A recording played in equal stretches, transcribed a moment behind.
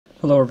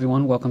Hello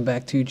everyone, welcome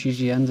back to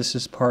GGN. This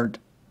is part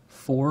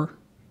 4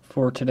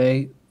 for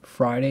today,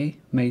 Friday,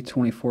 May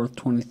 24th,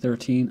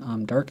 2013.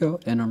 I'm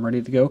Darko and I'm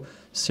ready to go.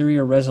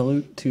 Syria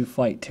resolute to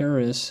fight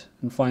terrorists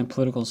and find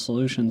political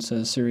solutions,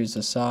 says Syria's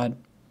Assad.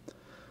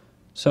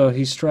 So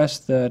he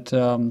stressed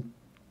that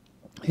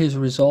his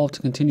resolve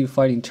to continue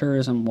fighting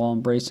terrorism while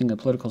embracing a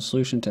political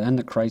solution to end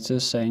the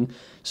crisis, saying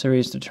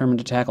Syria is determined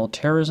to tackle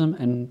terrorism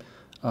and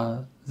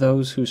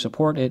those who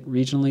support it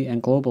regionally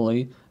and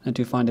globally, and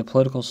to find a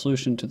political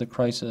solution to the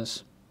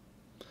crisis.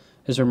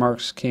 His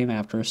remarks came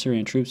after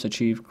Syrian troops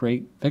achieved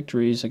great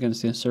victories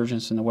against the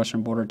insurgents in the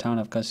western border town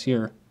of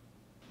Qasir.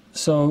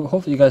 So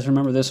hopefully you guys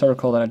remember this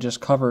article that I just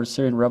covered,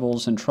 Syrian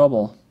rebels in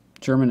trouble.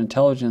 German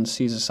intelligence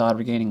sees Assad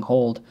regaining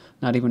hold.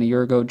 Not even a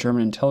year ago,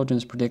 German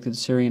intelligence predicted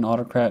Syrian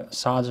autocrat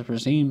Assad's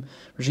regime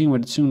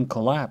would soon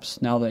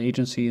collapse. Now the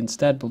agency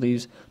instead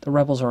believes the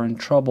rebels are in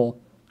trouble.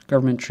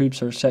 Government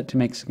troops are set to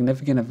make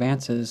significant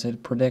advances,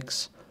 it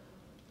predicts.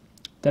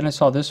 Then I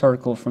saw this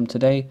article from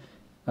today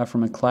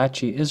from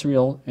McClatchy.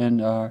 Israel in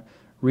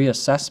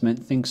reassessment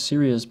thinks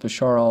Syria's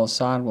Bashar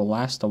al-Assad will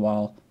last a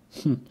while.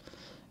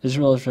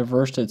 Israel has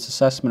reversed its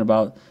assessment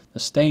about the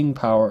staying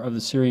power of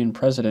the Syrian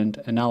president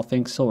and now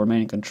thinks he'll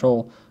remain in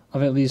control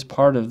of at least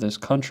part of this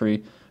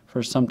country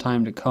for some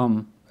time to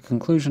come. A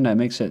conclusion that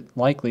makes it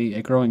likely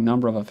a growing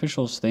number of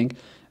officials think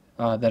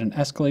that an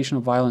escalation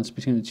of violence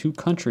between the two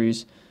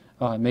countries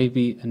may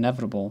be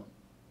inevitable.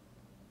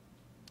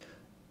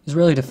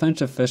 Israeli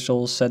defense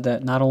officials said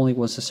that not only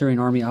was the Syrian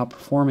army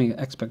outperforming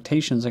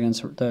expectations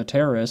against the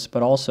terrorists,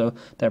 but also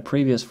that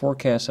previous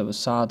forecasts of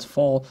Assad's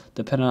fall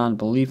depended on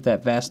belief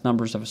that vast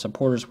numbers of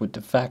supporters would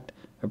defect,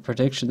 a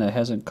prediction that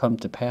hasn't come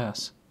to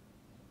pass.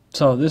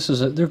 So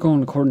they're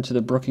going according to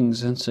the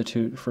Brookings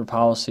Institute for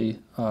Policy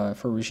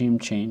for Regime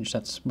Change.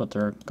 That's what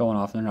they're going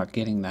off. They're not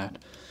getting that.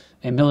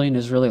 1 million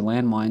Israeli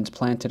landmines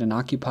planted in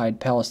occupied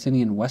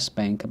Palestinian West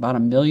Bank. About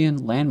 1 million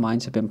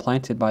landmines have been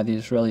planted by the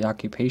Israeli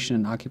occupation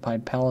in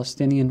occupied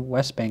Palestinian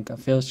West Bank,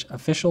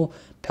 official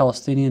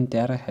Palestinian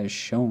data has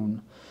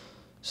shown.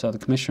 So the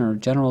Commissioner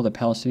General of the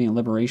Palestinian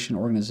Liberation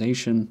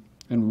Organization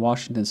in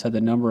Washington said the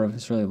number of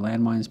Israeli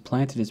landmines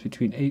planted is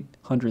between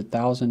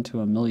 800,000 to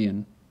 1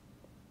 million.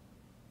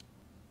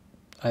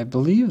 I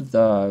believe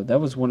that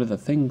was one of the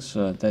things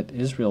that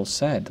Israel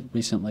said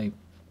recently,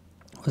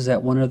 was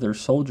that one of their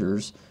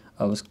soldiers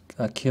was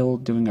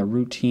killed doing a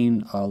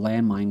routine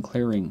landmine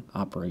clearing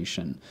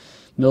operation.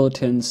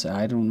 Militants,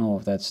 I don't know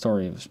if that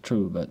story was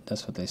true, but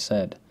that's what they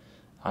said.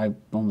 I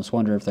almost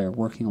wonder if they're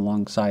working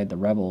alongside the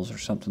rebels or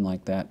something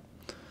like that.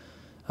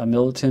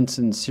 Militants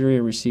in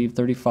Syria received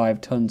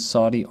 35-ton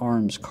Saudi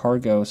arms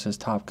cargo, says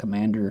top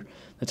commander.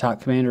 The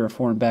top commander of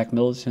foreign-backed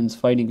militants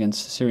fighting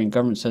against the Syrian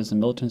government says the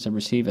militants have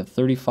received a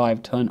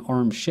 35-ton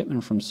arms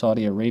shipment from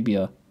Saudi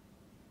Arabia.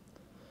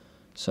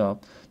 So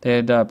they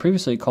had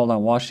previously called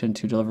on Washington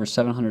to deliver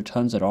 700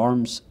 tons of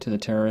arms to the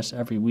terrorists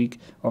every week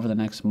over the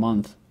next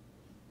month.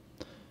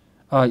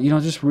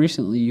 Just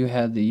recently you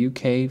had the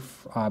UK,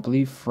 I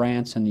believe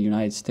France, and the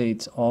United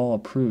States all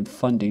approved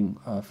funding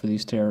for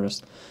these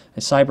terrorists. A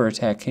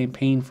cyberattack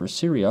campaign for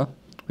Syria.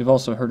 We've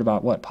also heard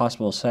about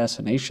possible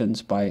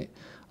assassinations by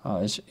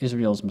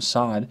Israel's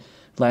Mossad.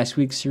 Last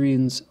week,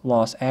 Syrians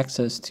lost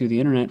access to the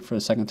internet for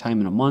the second time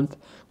in a month.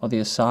 While the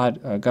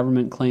Assad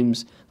government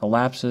claims the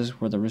lapses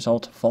were the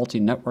result of faulty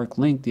network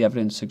link, the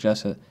evidence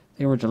suggests that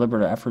they were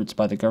deliberate efforts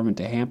by the government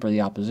to hamper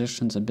the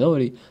opposition's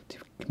ability to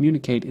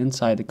communicate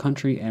inside the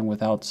country and with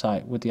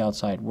the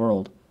outside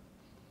world.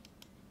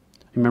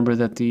 Remember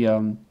that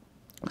the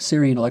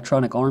Syrian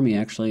Electronic Army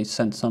actually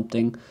sent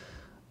something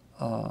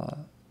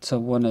to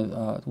one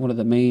of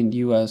the main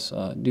U.S.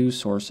 news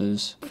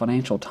sources,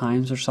 Financial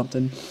Times or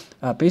something,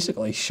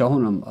 basically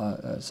showing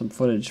them some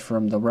footage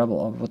from the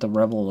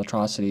rebel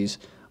atrocities,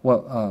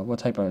 what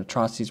type of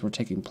atrocities were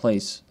taking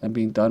place and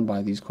being done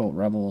by these quote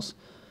rebels.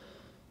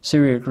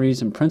 Syria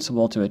agrees in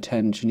principle to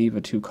attend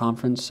Geneva II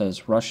conference,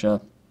 says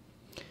Russia.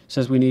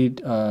 Says we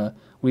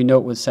note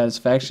with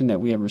satisfaction that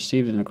we have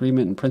received an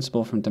agreement in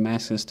principle from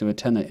Damascus to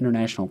attend the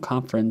international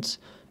conference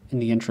in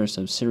the interest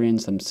of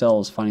Syrians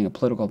themselves finding a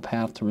political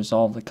path to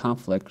resolve the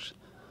conflict.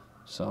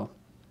 So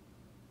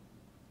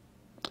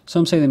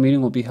some say the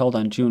meeting will be held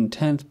on June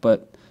 10th,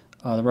 but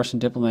the Russian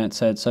diplomat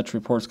said such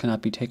reports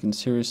cannot be taken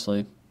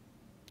seriously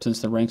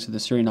since the ranks of the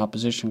Syrian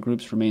opposition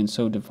groups remain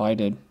so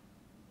divided.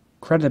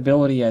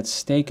 Credibility at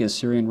stake as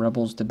Syrian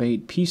rebels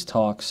debate peace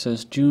talks,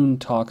 says June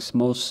talks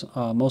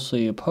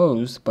mostly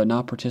opposed but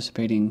not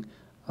participating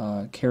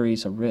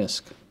carries a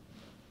risk.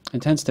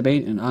 Intense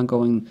debate and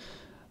ongoing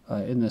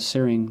in the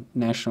Syrian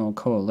National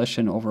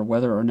Coalition over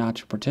whether or not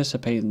to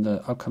participate in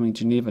the upcoming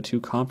Geneva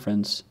II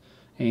conference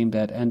aimed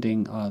at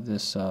ending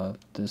this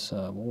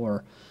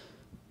war.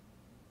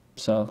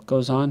 So it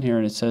goes on here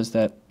and it says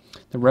that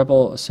the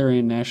rebel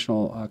Syrian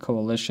National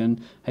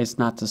Coalition has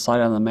not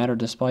decided on the matter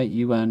despite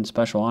UN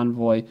Special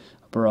Envoy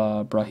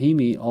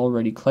Brahimi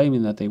already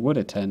claiming that they would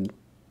attend.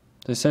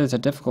 They said it's a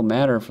difficult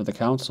matter for the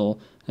Council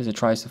as it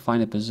tries to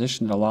find a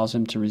position that allows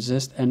them to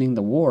resist ending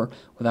the war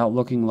without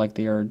looking like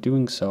they are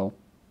doing so.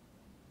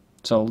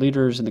 So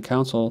leaders in the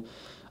council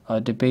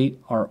debate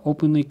are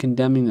openly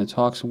condemning the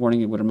talks and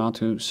warning it would amount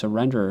to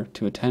surrender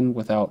to attend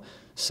without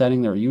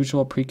setting their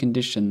usual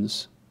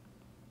preconditions.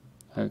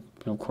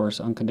 Of course,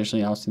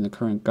 unconditionally ousting the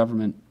current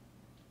government.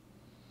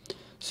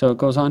 So it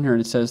goes on here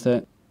and it says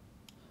that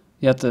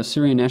yet the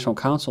Syrian National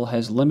Council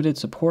has limited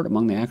support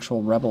among the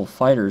actual rebel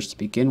fighters to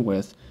begin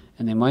with,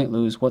 and they might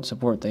lose what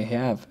support they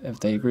have if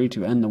they agree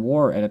to end the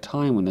war at a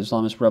time when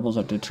Islamist rebels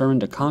are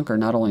determined to conquer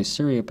not only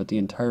Syria but the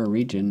entire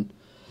region.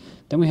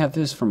 Then we have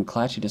this from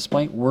Klatchy.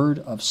 Despite word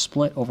of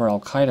split over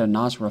Al-Qaeda,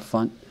 Nusra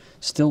Front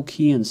still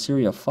key in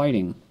Syria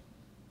fighting.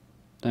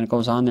 Then it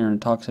goes on there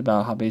and talks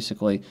about how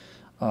basically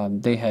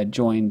they had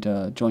joined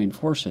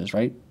forces,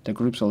 right? The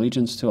group's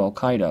allegiance to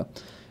Al-Qaeda.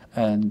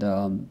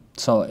 And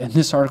so in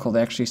this article,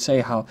 they actually say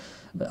how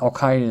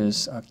Al-Qaeda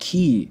is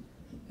key.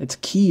 It's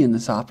key in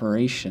this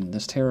operation,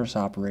 this terrorist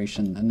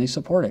operation, and they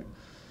support it.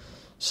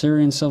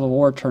 Syrian civil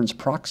war turns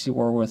proxy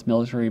war with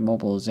military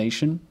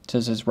mobilization. It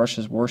says as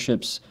Russia's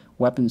warships,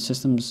 weapons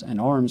systems,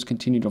 and arms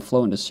continue to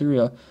flow into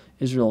Syria,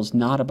 Israel is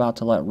not about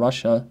to let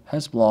Russia,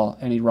 Hezbollah,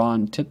 and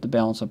Iran tip the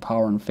balance of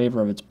power in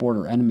favor of its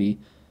border enemy.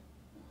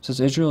 Says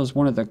Israel is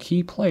one of the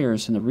key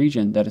players in the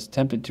region that is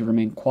tempted to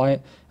remain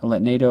quiet and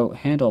let NATO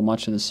handle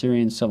much of the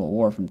Syrian civil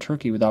war from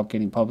Turkey without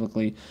getting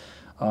publicity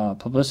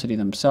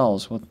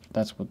themselves.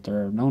 That's what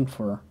they're known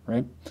for,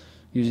 right?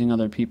 Using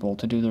other people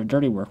to do their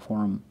dirty work for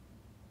them,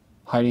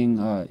 hiding,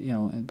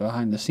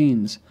 behind the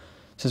scenes.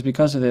 It says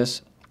because of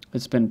this,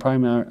 it's been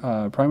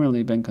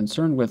primarily been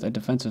concerned with a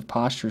defensive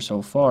posture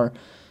so far,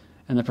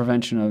 and the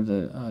prevention of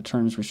the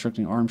terms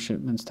restricting arms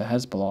shipments to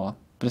Hezbollah.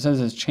 But it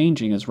says it's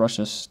changing as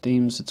Russia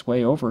steams its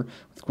way over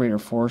with greater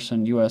force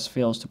and U.S.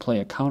 fails to play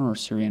a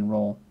counter-Syrian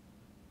role.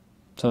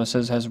 So it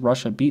says, has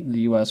Russia beaten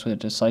the U.S. with a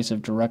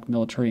decisive direct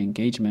military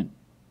engagement?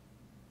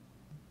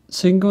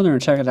 So you can go there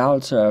and check it out.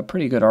 It's a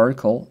pretty good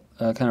article.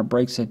 Kind of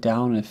breaks it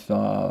down if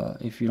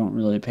you don't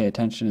really pay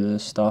attention to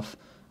this stuff.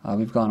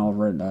 We've gone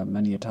over it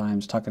many a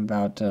times, talking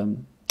about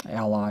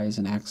allies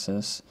and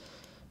Axis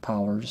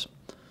powers.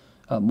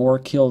 More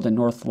killed in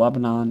North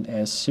Lebanon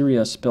as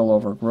Syria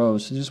spillover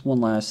grows. So just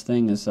one last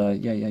thing is,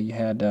 you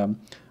had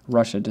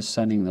Russia just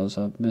sending those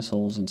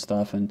missiles and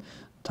stuff and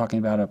talking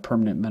about a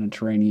permanent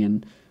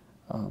Mediterranean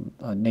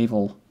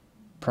naval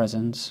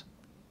presence.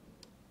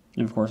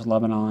 And of course,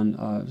 Lebanon,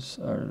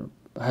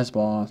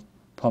 Hezbollah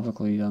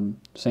publicly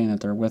saying that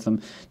they're with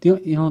them.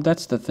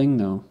 That's the thing,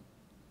 though.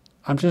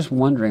 I'm just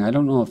wondering, I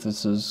don't know if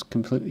this is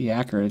completely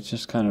accurate, it's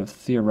just kind of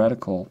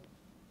theoretical.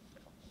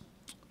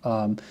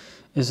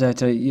 Is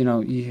that,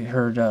 you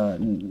heard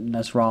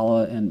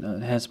Nasrallah and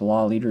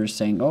Hezbollah leaders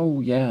saying, oh,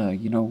 yeah,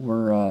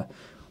 we're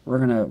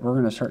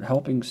gonna start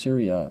helping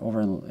Syria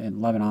over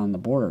in Lebanon on the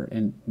border,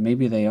 and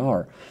maybe they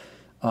are.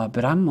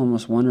 But I'm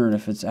almost wondering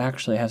if it's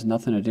actually has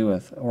nothing to do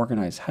with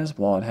organized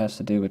Hezbollah. It has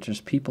to do with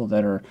just people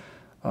that are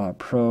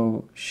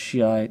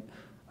pro-Shiite,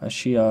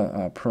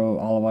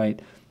 pro-Alawite,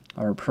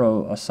 or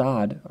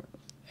pro-Assad,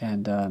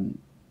 and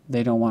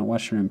they don't want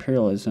Western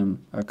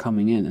imperialism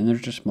coming in, and they're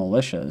just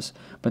militias.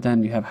 But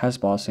then you have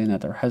Hezbollah saying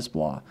that they're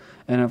Hezbollah.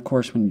 And of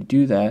course, when you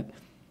do that,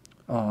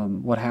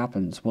 what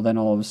happens? Well, then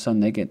all of a sudden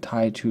they get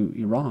tied to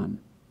Iran.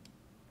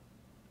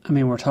 I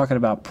mean, we're talking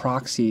about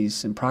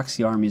proxies and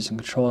proxy armies and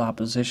controlled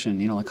opposition,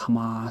 like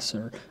Hamas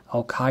or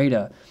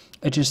Al-Qaeda.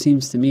 It just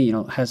seems to me,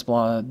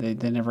 Hezbollah,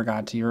 they never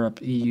got to Europe,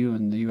 EU,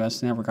 and the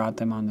U.S. never got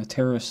them on the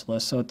terrorist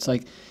list. So it's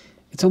like,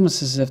 it's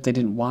almost as if they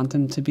didn't want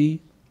them to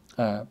be.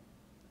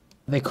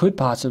 They could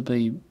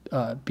possibly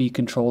be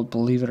controlled,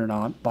 believe it or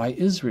not, by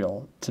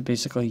Israel to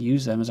basically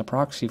use them as a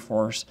proxy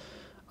force,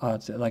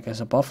 like as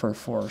a buffer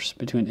force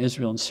between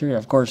Israel and Syria.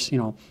 Of course,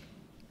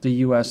 the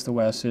U.S., the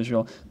West,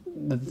 Israel,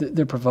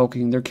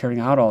 they're carrying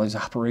out all these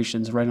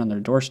operations right on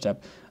their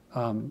doorstep,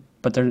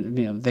 but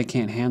they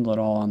can't handle it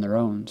all on their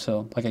own.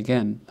 So, like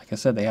I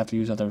said, they have to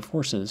use other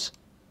forces.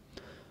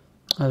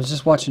 I was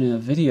just watching a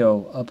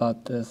video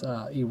about this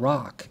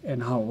Iraq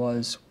and how it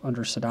was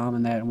under Saddam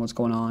and that, and what's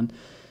going on,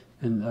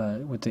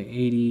 and with the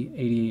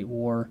 88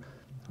 war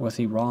with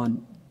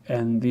Iran,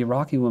 and the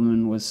Iraqi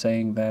woman was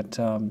saying that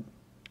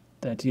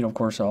of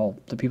course, all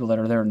the people that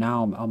are there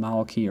now,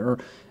 al-Maliki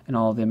and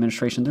all the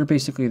administration, they're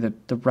basically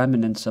the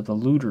remnants of the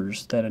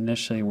looters that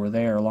initially were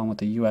there, along with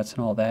the U.S.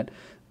 and all that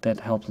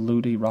helped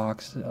loot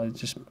Iraq,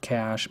 just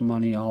cash,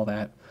 money, all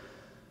that.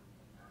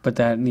 But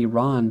that in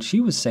Iran, she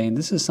was saying,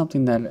 this is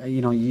something that,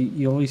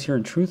 you always hear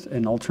in truth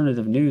and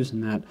alternative news,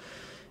 and that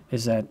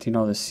is that,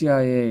 the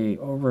CIA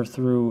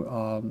overthrew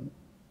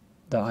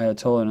the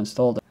Ayatollah and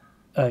installed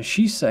it.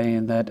 She's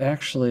saying that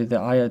actually the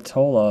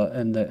Ayatollah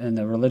and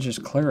the religious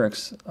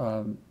clerics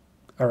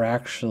are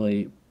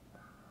actually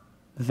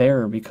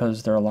there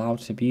because they're allowed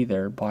to be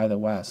there by the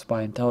West,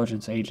 by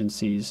intelligence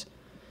agencies.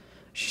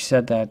 She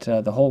said that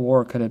the whole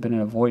war could have been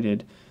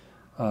avoided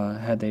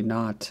had they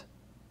not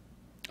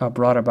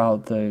brought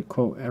about the,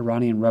 quote,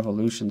 Iranian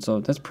Revolution. So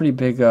that's pretty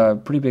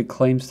big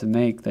claims to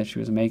make that she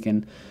was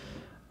making,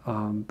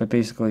 but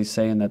basically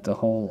saying that the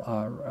whole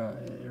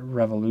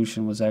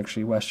revolution was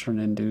actually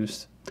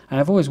Western-induced. And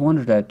I've always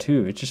wondered that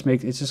too. It's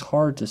just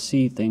hard to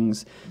see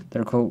things that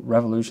are quote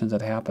revolutions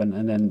that happen,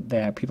 and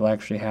then people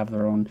actually have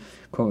their own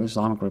quote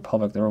Islamic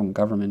Republic, their own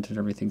government and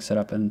everything set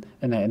up, and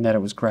that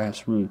it was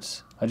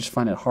grassroots. I just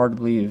find it hard to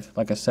believe,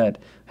 like I said,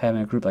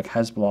 having a group like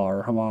Hezbollah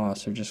or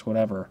Hamas or just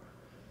whatever.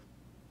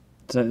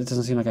 It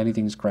doesn't seem like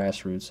anything's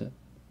grassroots.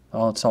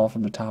 It's all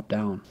from the top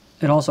down.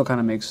 It also kind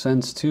of makes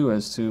sense too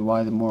as to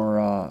why the more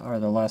or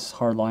the less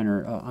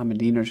hardliner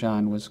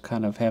Ahmadinejad was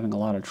kind of having a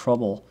lot of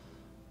trouble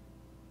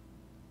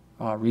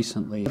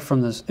recently.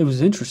 From this, it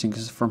was interesting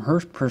because from her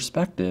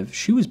perspective,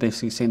 she was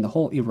basically saying the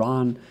whole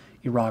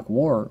Iran-Iraq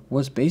war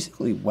was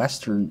basically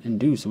Western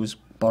induced. It was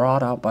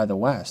brought out by the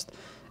West.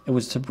 It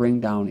was to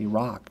bring down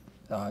Iraq.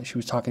 She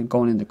was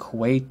going into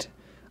Kuwait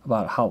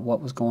about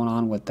what was going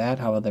on with that,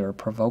 how they were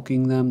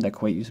provoking them, that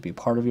Kuwait used to be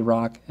part of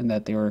Iraq, and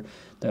that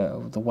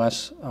the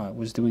West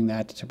was doing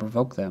that to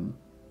provoke them.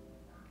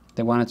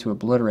 They wanted to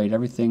obliterate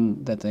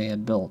everything that they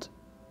had built.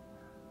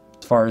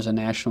 As far as a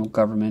national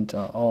government,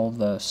 all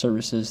the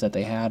services that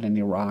they had in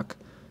Iraq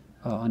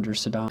under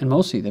Saddam, and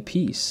mostly the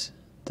peace,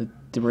 that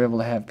they were able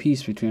to have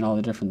peace between all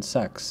the different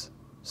sects.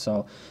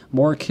 So,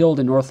 more killed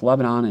in North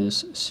Lebanon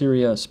as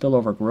Syria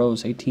spillover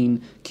grows.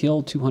 18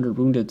 killed, 200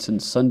 wounded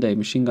since Sunday.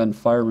 Machine gun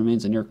fire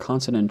remains a near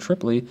constant in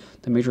Tripoli,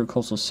 the major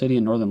coastal city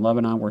in northern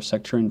Lebanon, where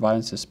sectarian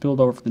violence has spilled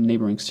over from the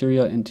neighboring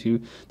Syria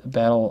into the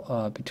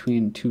battle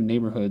between two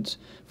neighborhoods.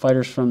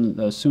 Fighters from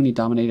the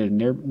Sunni-dominated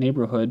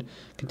neighborhood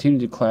continue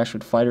to clash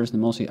with fighters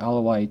in the mostly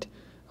Alawite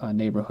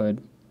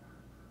neighborhood.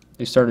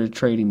 They started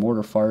trading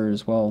mortar fire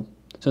as well.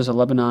 It says the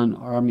Lebanon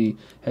army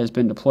has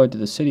been deployed to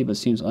the city but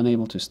seems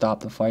unable to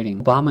stop the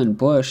fighting. Obama and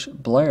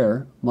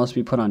Blair must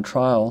be put on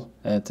trial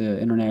at the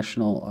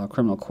International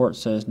Criminal Court,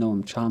 says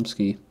Noam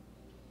Chomsky.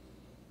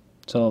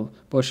 So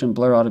Bush and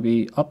Blair ought to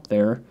be up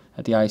there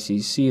at the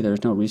ICC.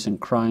 There's no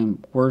recent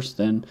crime worse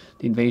than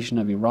the invasion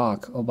of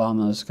Iraq.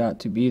 Obama's got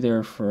to be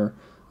there for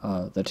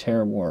the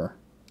terror war.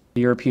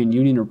 The European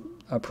Union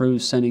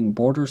approves sending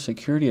border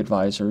security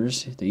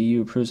advisors. The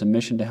EU approves a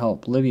mission to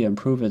help Libya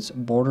improve its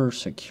border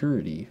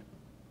security.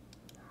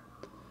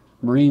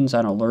 Marines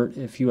on alert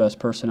if U.S.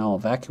 personnel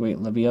evacuate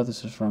Libya.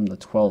 This is from the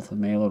 12th of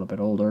May, a little bit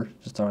older.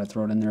 Just thought I'd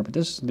throw it in there, but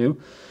this is new.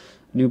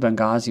 New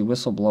Benghazi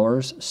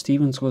whistleblowers.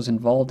 Stevens was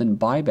involved in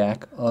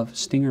buyback of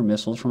Stinger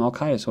missiles from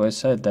Al-Qaeda. So I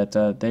said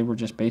that they were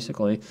just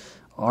basically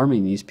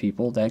arming these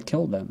people that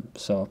killed them.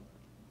 So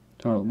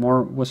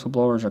more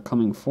whistleblowers are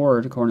coming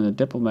forward, according to the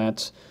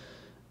diplomats.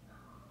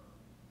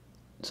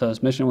 So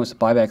his mission was to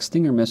buy back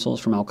Stinger missiles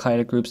from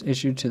Al-Qaeda groups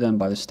issued to them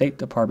by the State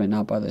Department,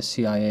 not by the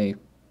CIA.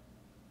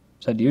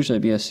 Said to usually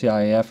be a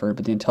CIA effort,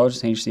 but the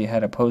intelligence agency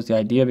had opposed the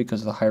idea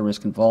because of the high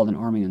risk involved in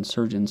arming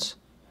insurgents.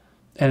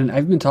 And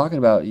I've been talking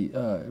about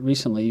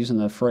recently using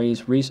the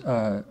phrase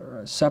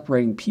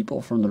separating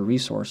people from their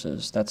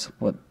resources. That's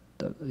what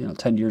the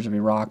 10 years of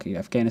Iraq,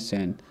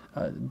 Afghanistan,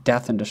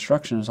 death and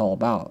destruction is all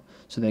about.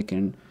 So they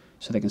can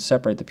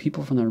separate the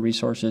people from their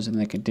resources, and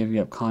they can divvy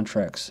up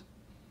contracts.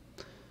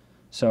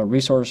 So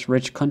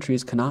resource-rich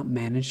countries cannot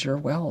manage their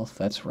wealth.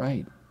 That's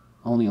right.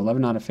 Only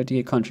 11 out of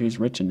 58 countries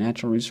rich in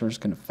natural resources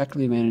can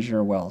effectively manage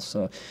their wealth.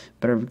 So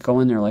better go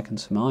in there like in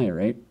Somalia,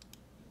 right?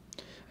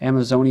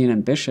 Amazonian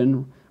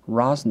ambition,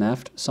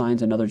 Rosneft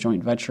signs another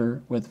joint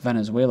venture with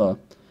Venezuela.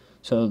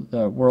 So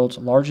the world's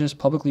largest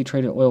publicly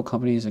traded oil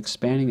company is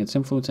expanding its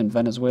influence in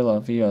Venezuela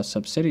via a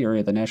subsidiary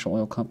of the national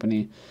oil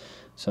company.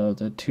 So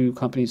the two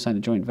companies signed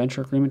a joint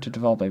venture agreement to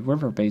develop a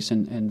river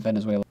basin in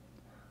Venezuela.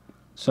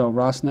 So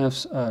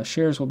Rosneft's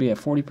shares will be at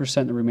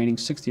 40%. The remaining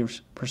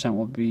 60%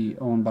 will be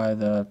owned by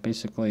the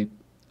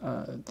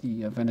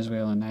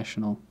Venezuelan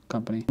national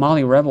company.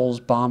 Mali rebels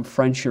bombed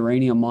French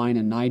uranium mine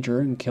in Niger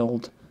and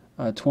killed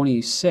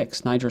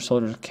 26 Niger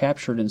soldiers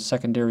captured in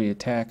secondary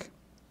attack.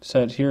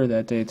 Said here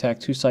that they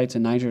attacked 2 sites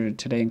in Niger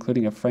today,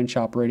 including a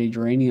French-operated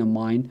uranium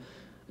mine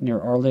near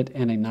Arlit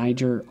and a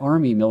Niger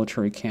army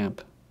military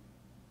camp.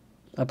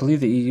 I believe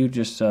the EU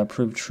just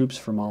approved troops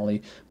for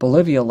Mali.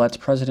 Bolivia lets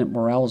President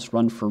Morales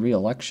run for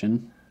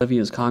re-election.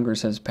 Bolivia's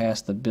Congress has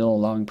passed the bill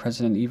allowing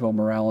President Evo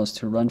Morales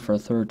to run for a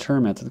 3rd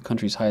term after the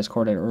country's highest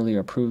court had earlier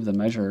approved the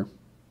measure.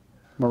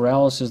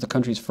 Morales is the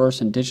country's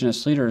first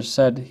indigenous leader,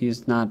 said he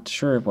is not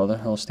sure whether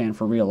he'll stand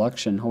for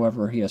re-election.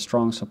 However, he has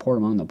strong support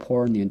among the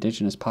poor and the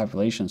indigenous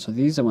population. So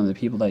these are one of the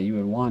people that you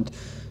would want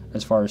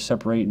as far as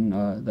separating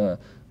the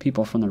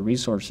people from their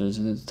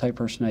resources. The type of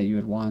person that you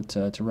would want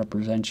to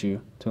represent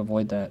you to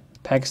avoid that.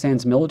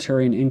 Pakistan's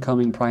military and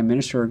incoming prime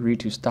minister agreed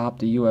to stop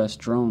the U.S.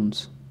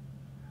 drones.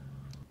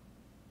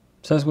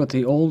 Says with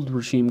the old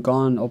regime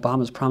gone,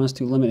 Obama's promise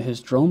to limit his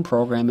drone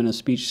program in a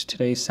speech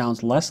today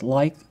sounds less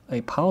like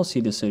a policy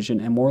decision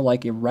and more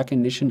like a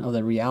recognition of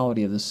the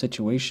reality of the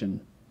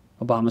situation.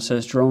 Obama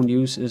says drone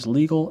use is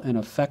legal and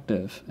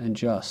effective and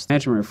just.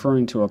 Imagine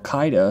referring to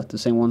Al-Qaeda, the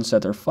same ones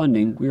that they're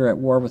funding. We are at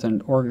war with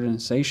an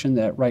organization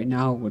that right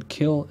now would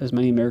kill as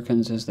many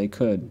Americans as they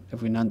could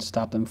if we didn't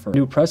stop them first.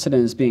 New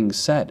precedent is being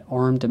set.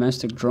 Armed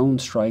domestic drone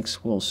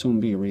strikes will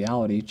soon be a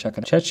reality. Check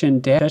it out.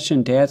 Chechen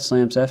dad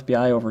slams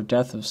FBI over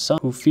death of son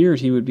who feared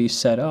he would be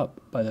set up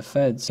by the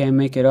feds. Can't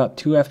make it up.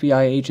 2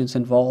 FBI agents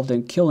involved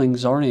in killing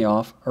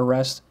Tsarnaev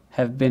arrest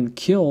have been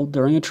killed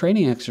during a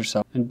training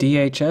exercise. And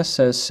DHS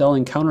says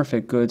selling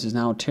counterfeit goods is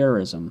now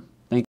terrorism.